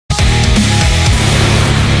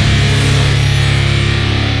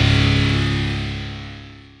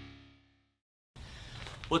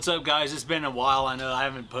What's up, guys? It's been a while. I know I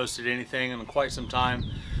haven't posted anything in quite some time.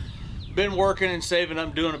 Been working and saving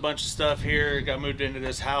up, doing a bunch of stuff here. Got moved into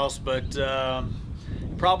this house, but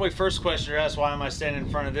probably first question you're asked, why am I standing in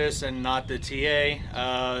front of this and not the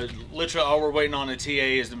TA? Literally all we're waiting on the TA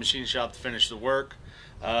is the machine shop to finish the work.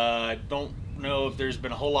 I don't know if there's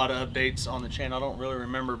been a whole lot of updates on the channel. I don't really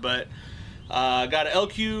remember, but got an got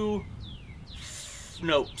an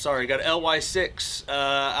LY6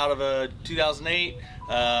 out of a 2008.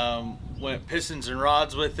 Went pistons and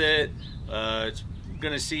rods with it. It's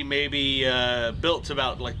gonna see maybe built to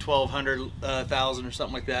about like 1,200,000 or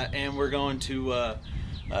something like that, and we're going to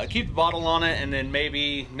keep the bottle on it, and then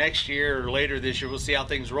maybe next year or later this year we'll see how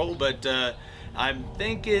things roll. But I'm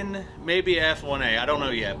thinking maybe a F1A. I don't know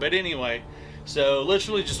yet, but anyway, so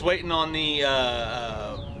literally just waiting on the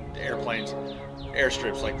airplanes,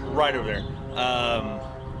 airstrips, like right over there.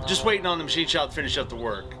 Just waiting on the machine shop to finish up the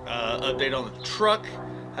work. Update on the truck.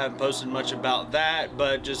 Haven't posted much about that,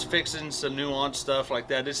 but just fixing some nuanced stuff like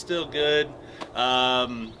that. It's still good.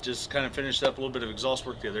 Just kind of finished up a little bit of exhaust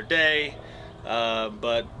work the other day,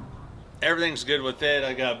 but everything's good with it.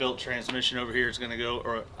 I got a built transmission over here. It's gonna go,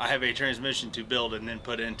 or I have a transmission to build and then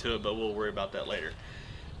put into it, but we'll worry about that later.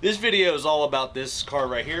 This video is all about this car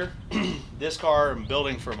right here. This car I'm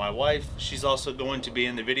building for my wife. She's also going to be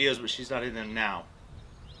in the videos, but she's not in them now.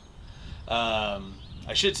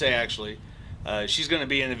 I should say, actually, she's going to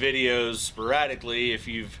be in the videos sporadically. If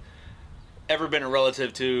you've ever been a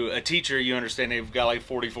relative to a teacher, you understand they've got like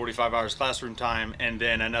 40-45 hours classroom time and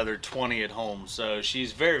then another 20 at home. So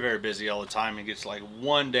she's very, very busy all the time and gets like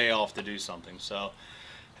one day off to do something. So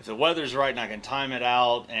if the weather's right and I can time it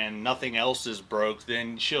out and nothing else is broke,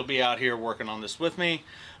 then she'll be out here working on this with me.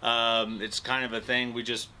 It's kind of a thing. We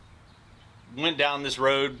just went down this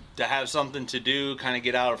road to have something to do, kind of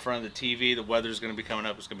get out in front of the TV. The weather's going to be coming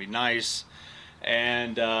up. It's going to be nice.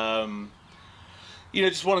 And, you know,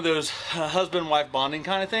 just one of those husband-wife bonding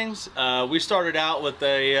kind of things. We started out with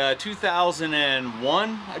a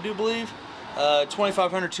 2001, I do believe,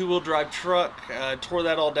 2500 two-wheel drive truck. Tore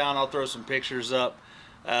that all down. I'll throw some pictures up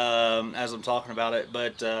as I'm talking about it.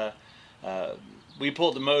 But we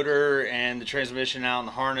pulled the motor and the transmission out and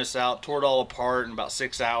the harness out, tore it all apart in about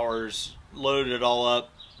 6 hours, loaded it all up,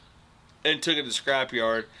 and took it to the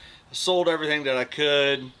scrapyard. Sold everything that I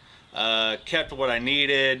could, kept what I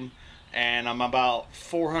needed, and I'm about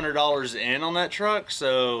 $400 in on that truck,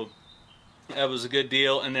 so that was a good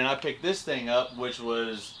deal. And then I picked this thing up, which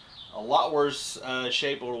was a lot worse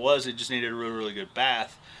shape than it was. It just needed a really, really good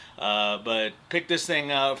bath. But picked this thing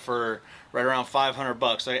up for right around 500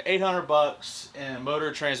 bucks. Like 800 bucks in a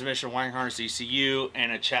motor, transmission, wiring harness, ECU,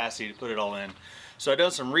 and a chassis to put it all in. So I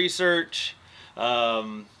done some research a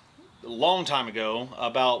long time ago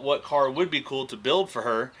about what car would be cool to build for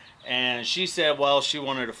her, and she said, well, she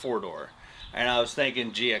wanted a four-door. And I was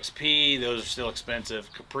thinking GXP, those are still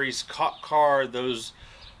expensive. Caprice car, those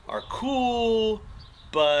are cool,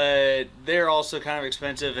 but they're also kind of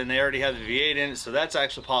expensive, and they already have the V8 in it, so that's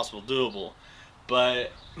actually possible, doable.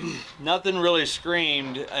 But nothing really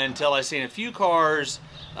screamed until I seen a few cars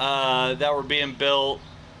that were being built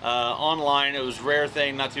online. It was a rare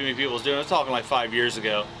thing, not too many people was doing it. I was talking like 5 years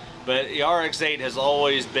ago. But the LX8 has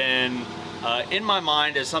always been in my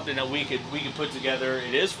mind as something that we could put together.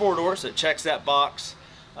 It is four-door, so it checks that box.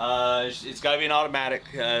 It's got to be an automatic,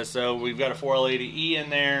 so we've got a 4L80E in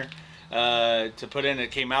there to put in. It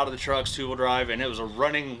came out of the truck's two-wheel drive, and it was a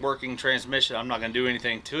running, working transmission. I'm not going to do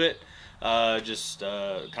anything to it. Just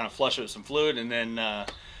kind of flush it with some fluid, and then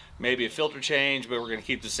maybe a filter change, but we're going to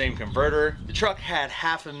keep the same converter. The truck had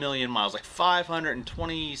 500,000 miles, like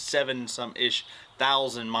 527 some ish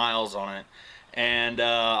thousand miles on it. And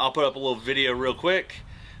I'll put up a little video real quick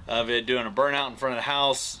of it doing a burnout in front of the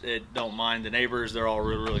house. It don't mind the neighbors, they're all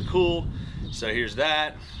really, really cool. So here's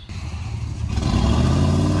that.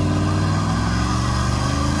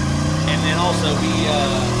 And then also we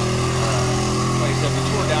like I said, we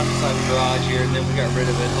tore down inside the garage here, and then we got rid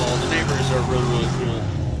of it all. The neighbors are really, really cool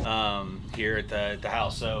here at the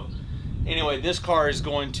house. So anyway, this car is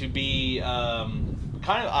going to be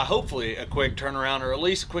kind of hopefully a quick turnaround, or at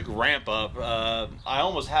least a quick ramp up. I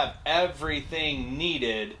almost have everything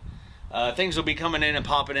needed. Things will be coming in and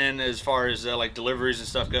popping in as far as like deliveries and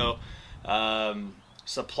stuff go.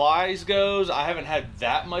 Supplies goes, I haven't had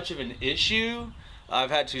that much of an issue. I've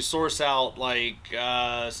had to source out like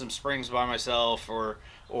some springs by myself, or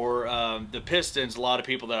the pistons. A lot of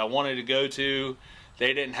people that I wanted to go to,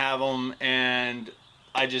 they didn't have them, and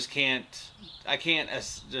I can't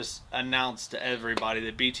just announce to everybody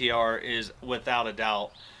that BTR is without a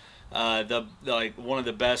doubt like one of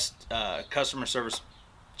the best customer service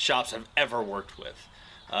shops I've ever worked with.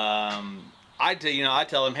 I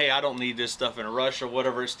tell them, hey, I don't need this stuff in a rush or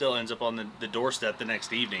whatever. It still ends up on the doorstep the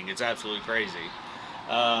next evening. It's absolutely crazy.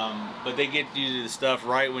 But they get you the stuff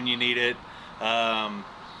right when you need it.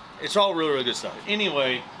 It's all really, really good stuff.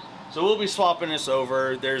 Anyway, so we'll be swapping this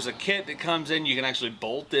over. There's a kit that comes in. You can actually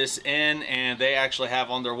bolt this in, and they actually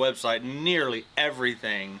have on their website nearly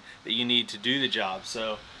everything that you need to do the job.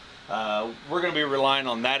 So we're going to be relying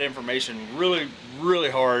on that information really,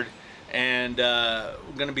 really hard. And we're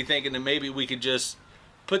going to be thinking that maybe we could just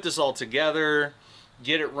put this all together,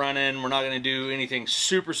 get it running. We're not going to do anything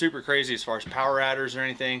super, super crazy as far as power adders or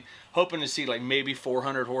anything. Hoping to see like maybe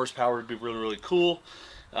 400 horsepower would be really, really cool.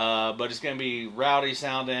 But it's going to be rowdy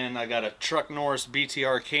sounding. I got a Truck Norris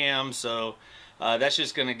BTR cam, so that's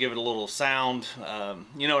just going to give it a little sound.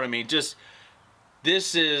 You know what I mean? Just,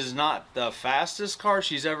 this is not the fastest car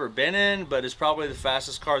she's ever been in, but it's probably the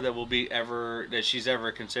fastest car that will be that she's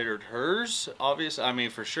ever considered hers, obviously. I mean,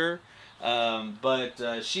 for sure.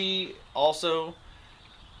 But she also,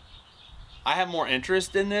 I have more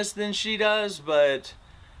interest in this than she does, but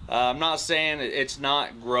I'm not saying it's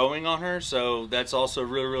not growing on her, so that's also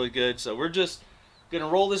really, really good. So we're just gonna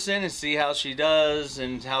roll this in and see how she does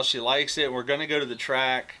and how she likes it. We're gonna go to the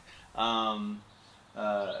track, and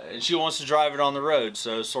she wants to drive it on the road,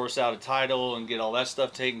 so source out a title and get all that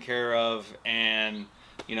stuff taken care of, and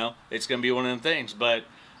you know, it's gonna be one of them things. But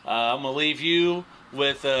I'm gonna leave you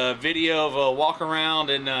with a video of a walk around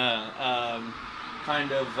and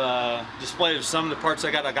kind of display of some of the parts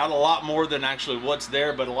I got. I got a lot more than actually what's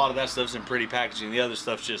there, but a lot of that stuff's in pretty packaging. The other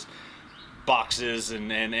stuff's just boxes and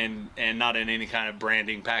not in any kind of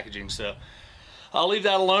branding packaging. So I'll leave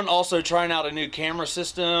that alone. Also trying out a new camera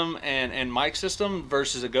system and mic system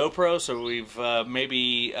versus a GoPro. So we've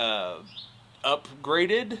maybe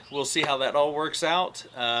upgraded. We'll see how that all works out.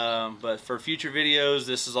 But for future videos,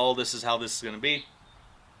 this is how this is going to be.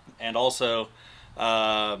 And also,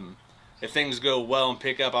 if things go well and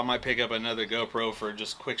pick up, I might pick up another GoPro for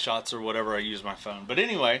just quick shots or whatever I use my phone. But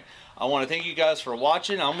anyway, I want to thank you guys for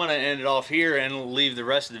watching. I'm going to end it off here and leave the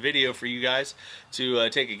rest of the video for you guys to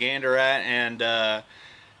take a gander at and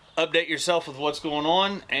update yourself with what's going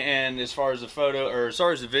on. And as far as the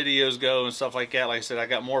videos go and stuff like that, like I said, I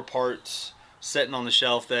got more parts sitting on the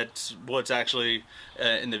shelf. That's what's actually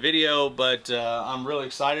in the video, but I'm really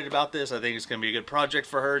excited about this. I think it's going to be a good project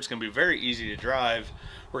for her. It's going to be very easy to drive.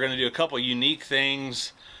 We're going to do a couple unique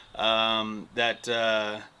things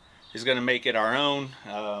that is going to make it our own.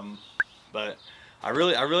 But I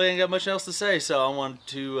really ain't got much else to say, so I want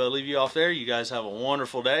to leave you off there. You guys have a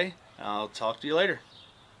wonderful day. I'll talk to you later.